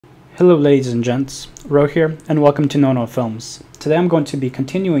Hello ladies and gents, Ro here and welcome to NOandROfilms. Today I'm going to be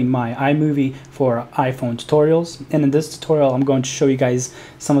continuing my iMovie for iPhone tutorials, and in this tutorial I'm going to show you guys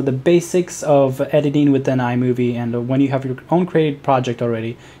some of the basics of editing within iMovie. And when you have your own created project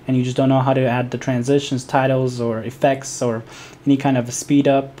already and you just don't know how to add the transitions, titles, or effects, or any kind of speed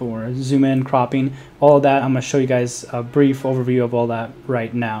up or zoom in, cropping, all of that, I'm going to show you guys a brief overview of all that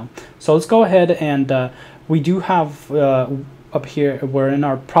right now. So let's go ahead, and we do have up here we're in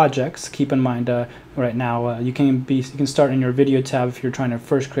our projects. Keep in mind right now you can start in your video tab if you're trying to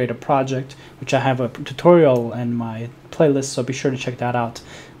first create a project, which I have a tutorial in my playlist, so be sure to check that out.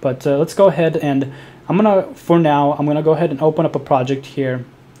 But let's go ahead, and I'm gonna go ahead and open up a project here,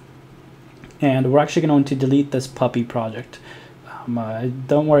 and we're actually going to delete this puppy project.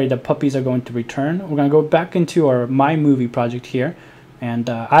 Don't worry, the puppies are going to return. We're going to go back into our My Movie project here, and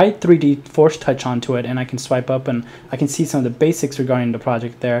I 3D force touch onto it, and I can swipe up and I can see some of the basics regarding the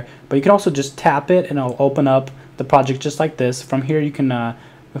project there. But you can also just tap it and it'll open up the project just like this. From here you can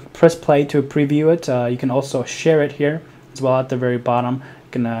press play to preview it. You can also share it here as well at the very bottom.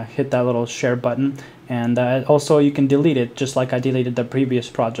 You can hit that little share button, and also you can delete it just like I deleted the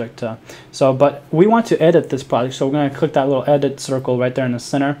previous project. But we want to edit this project, so we're going to click that little edit circle right there in the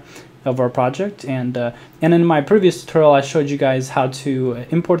center of our project. And in my previous tutorial I showed you guys how to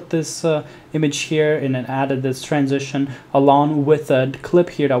import this image here, and then added this transition along with a clip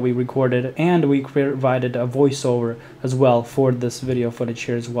here that we recorded, and we provided a voiceover as well for this video footage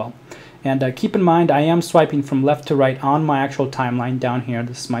here as well. And keep in mind, I am swiping from left to right on my actual timeline down here.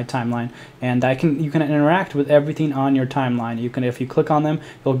 This is my timeline, and you can interact with everything on your timeline. If you click on them,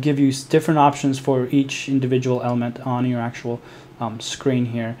 it'll give you different options for each individual element on your actual screen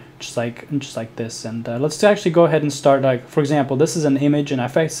here, just like this. And let's actually go ahead and start. Like, for example, this is an image, and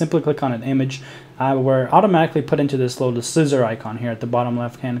if I simply click on an image, we're automatically put into this little scissor icon here at the bottom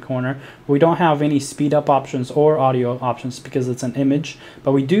left hand corner. We don't have any speed up options or audio options because it's an image,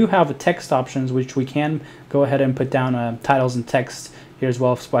 but we do have text options, which we can go ahead and put down titles and text here as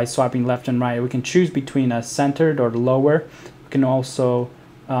well by swiping left and right. We can choose between centered or lower. We can also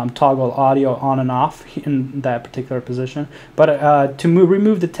toggle audio on and off in that particular position. But to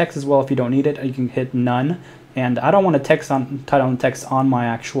remove the text as well, if you don't need it, you can hit none. And I don't want a title and text on my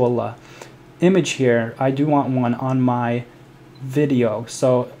actual image here. I do want one on my video.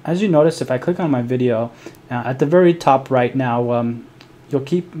 So as you notice, if I click on my video, at the very top right now, you'll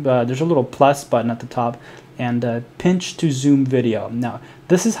keep there's a little plus button at the top, and pinch to zoom video. Now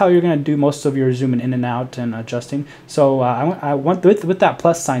this is how you're going to do most of your zooming in and out and adjusting. So I want with that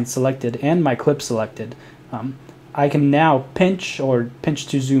plus sign selected and my clip selected, I can now pinch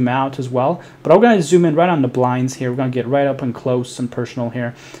to zoom out as well. But I'm going to zoom in right on the blinds here. We're going to get right up and close and personal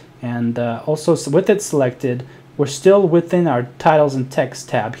here. And also, with it selected, we're still within our titles and text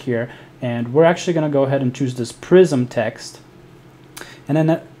tab here, and we're actually going to go ahead and choose this prism text. And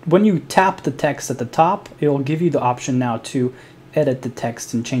then when you tap the text at the top, it will give you the option now to edit the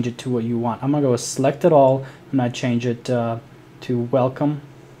text and change it to what you want. I'm going to go select it all, and I change it to welcome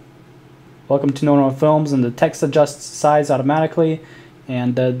to NOandROfilms, and the text adjusts size automatically.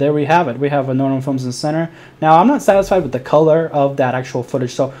 And there we have it. We have a NOandROfilms in the center. Now I'm not satisfied with the color of that actual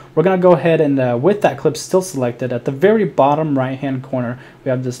footage, so we're going to go ahead and with that clip still selected, at the very bottom right hand corner we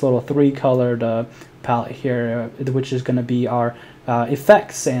have this little three-colored palette here, which is going to be our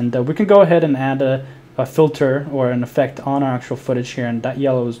effects. And we can go ahead and add a filter or an effect on our actual footage here, and that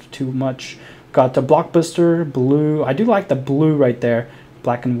yellow is too much. Got the blockbuster blue. I do like the blue right there.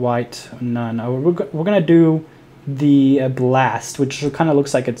 Black and white, none. We're going to do the blast, which kind of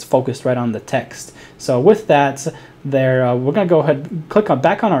looks like it's focused right on the text. So with that there, we're going to go ahead and click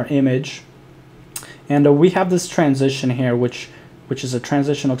back on our image, and we have this transition here, which is a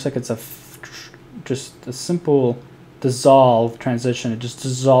transition. Looks like it's just a simple dissolve transition. It just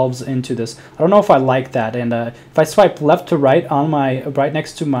dissolves into this. I don't know if I like that. And if I swipe left to right on my right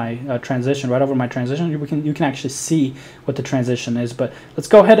next to my transition, right over my transition, you can actually see what the transition is. But let's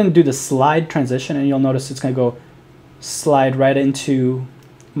go ahead and do the slide transition, and you'll notice it's going to go slide right into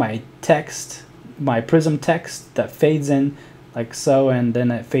my text, my prism text that fades in like so, and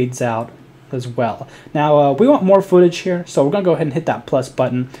then it fades out as well. Now we want more footage here, so we're going to go ahead and hit that plus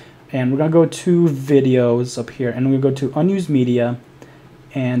button, and we're going to go to videos up here, and we're going to go to unused media.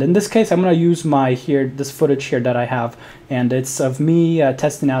 And in this case I'm going to use this footage here that I have, and it's of me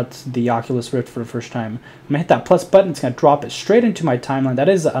testing out the Oculus Rift for the first time. I'm going to hit that plus button. It's going to drop it straight into my timeline. That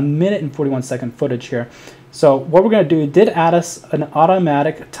is 1 minute and 41 second footage here. So what we're going to do, it did add us an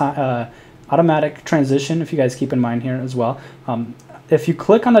automatic transition, if you guys keep in mind here as well. if you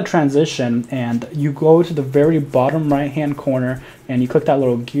click on the transition and you go to the very bottom right hand corner and you click that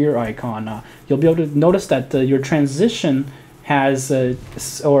little gear icon, you'll be able to notice that your transition has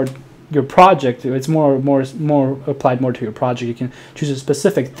or your project, it's more applied more to your project. You can choose a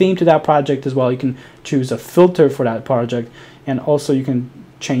specific theme to that project as well. You can choose a filter for that project, and also you can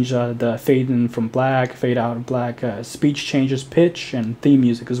change the fade in from black, fade out of black, speech changes, pitch, and theme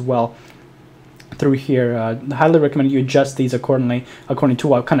music as well through here. I highly recommend you adjust these according to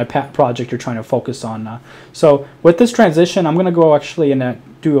what kind of project you're trying to focus on. So with this transition, I'm going to go actually and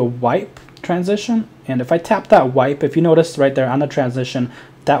do a wipe transition, and if I tap that wipe, if you notice right there on the transition,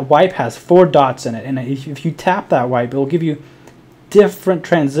 that wipe has 4 dots in it, and if you tap that wipe, it will give you different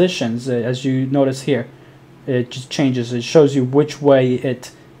transitions. As you notice here, it just changes. It shows you which way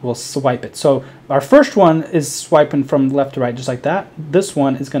it will swipe it. So our first one is swiping from left to right, just like that. This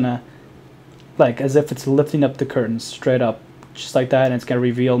one is gonna, like, as if it's lifting up the curtains straight up, just like that, and it's gonna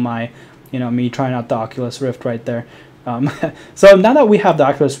reveal my, me trying out the Oculus Rift right there. So now that we have the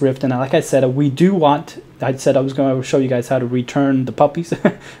Oculus Rift, and like I said, I said I was going to show you guys how to return the puppies.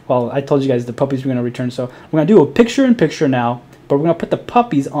 Well, I told you guys the puppies were going to return, so we're going to do a picture-in-picture now, but we're going to put the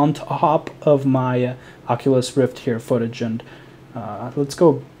puppies on top of my Oculus Rift here footage. And let's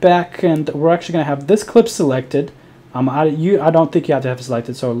go back, and we're actually going to have this clip selected. I don't think you have to have it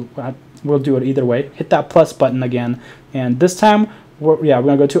selected, so we'll do it either way. Hit that plus button again, and this time we're going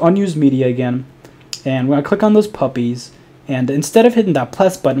to go to unused media again, and we're going to click on those puppies, and instead of hitting that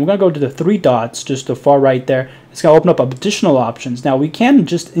plus button, we're going to go to the 3 dots just to the far right there. It's going to open up additional options. Now we can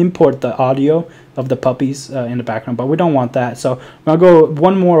just import the audio of the puppies in the background, but we don't want that, so we're going to go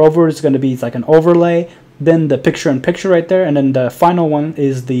one more over. It's going to be like an overlay, then the picture-in-picture right there, and then the final one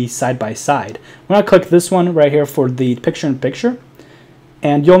is the side-by-side. We're going to click this one right here for the picture-in-picture,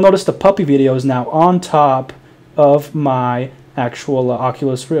 and you'll notice the puppy video is now on top of my actual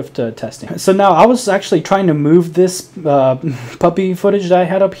Oculus Rift testing. So now I was actually trying to move this puppy footage that I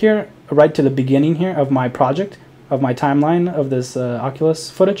had up here right to the beginning here of my project, of my timeline of this Oculus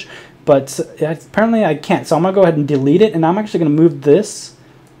footage, but apparently I can't. So I'm going to go ahead and delete it, and I'm actually going to move this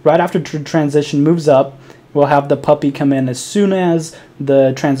right after transition moves up. We'll have the puppy come in as soon as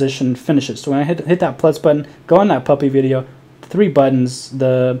the transition finishes. So when I hit that plus button, go on that puppy video, 3 buttons,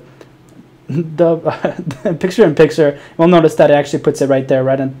 the picture-in-picture, we'll notice that it actually puts it right there,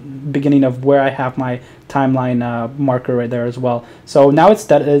 right at the beginning of where I have my timeline marker right there as well. So now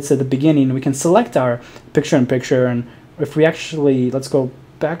it's at the beginning. We can select our picture-in-picture, and if we actually, let's go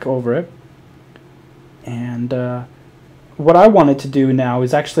back over it, and what I wanted to do now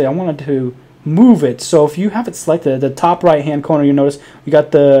is actually I wanted to move it. So if you have it selected at the top right hand corner, you notice you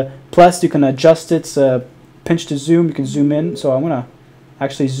got the plus. You can adjust it, pinch to zoom, you can zoom in. So I'm going to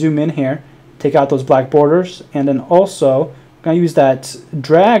actually zoom in here, take out those black borders, and then also I'm going to use that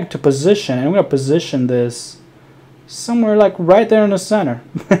drag to position, and I'm going to position this somewhere like right there in the center.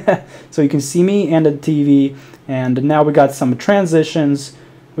 So you can see me and the TV, and now we got some transitions,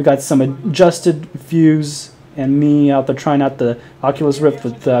 we got some adjusted views, and me out there trying out the Oculus Rift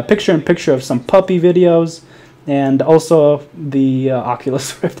with the picture-in-picture of some puppy videos, and also the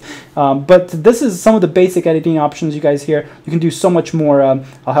Oculus Rift. But this is some of the basic editing options you guys here. You can do so much more. I'll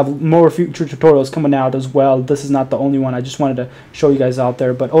have more future tutorials coming out as well. This is not the only one. I just wanted to show you guys out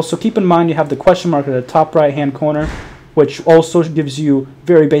there. But also keep in mind you have the question mark at the top right hand corner, which also gives you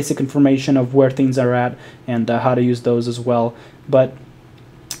very basic information of where things are at and how to use those as well. But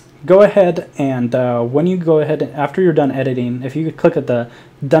go ahead and when you go ahead, after you're done editing, if you click at the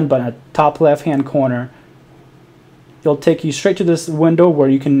done button at the top left hand corner, it'll take you straight to this window where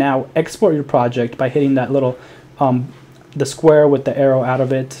you can now export your project by hitting that little the square with the arrow out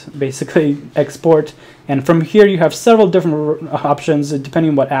of it, basically export. And from here you have several different options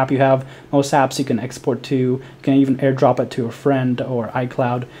depending on what app you have. Most apps you can export to, you can even airdrop it to a friend or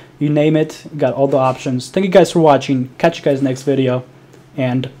iCloud, you name it, you got all the options. Thank you guys for watching. Catch you guys next video,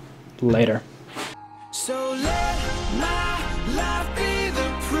 and later. So let my life be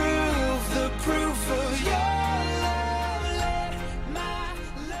the proof of your love. Let my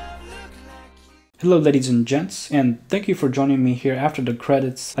love look like you. Hello ladies and gents, and thank you for joining me here after the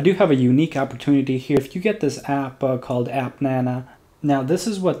credits. I do have a unique opportunity here. If you get this app called App Nana, now this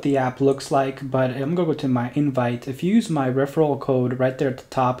is what the app looks like, but I'm gonna go to my invite. If you use my referral code right there at the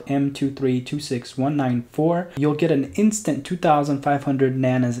top, M2326194, you'll get an instant 2,500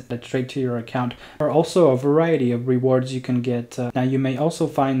 nanas straight to your account. There are also a variety of rewards you can get. Now you may also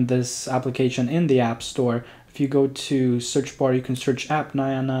find this application in the App Store. If you go to search bar, you can search App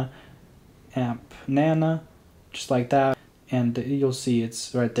Nana, just like that, and you'll see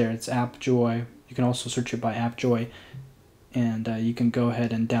it's right there. It's App Joy. You can also search it by App Joy. and you can go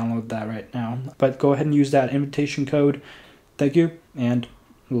ahead and download that right now. But go ahead and use that invitation code. Thank you, and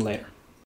later.